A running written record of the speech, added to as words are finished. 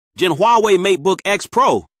Gen Huawei MateBook X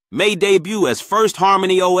Pro may debut as first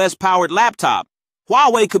HarmonyOS-powered laptop.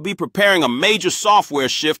 Huawei could be preparing a major software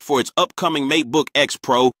shift for its upcoming MateBook X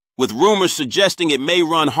Pro, with rumors suggesting it may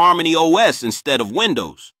run HarmonyOS instead of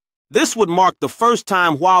Windows. This would mark the first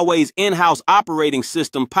time Huawei's in-house operating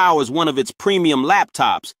system powers one of its premium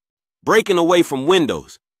laptops, breaking away from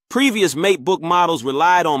Windows. Previous MateBook models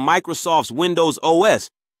relied on Microsoft's Windows OS,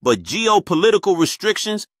 but geopolitical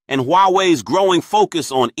restrictions and Huawei's growing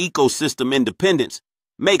focus on ecosystem independence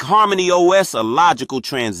make HarmonyOS a logical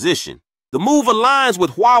transition. The move aligns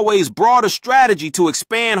with Huawei's broader strategy to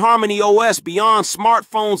expand HarmonyOS beyond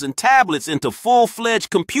smartphones and tablets into full-fledged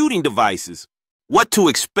computing devices. What to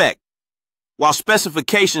expect? While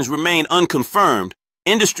specifications remain unconfirmed,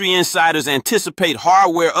 industry insiders anticipate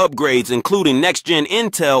hardware upgrades including next-gen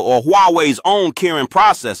Intel or Huawei's own Kirin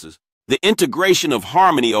processors. The integration of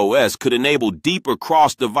HarmonyOS could enable deeper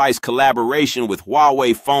cross-device collaboration with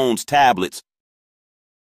Huawei phones, tablets,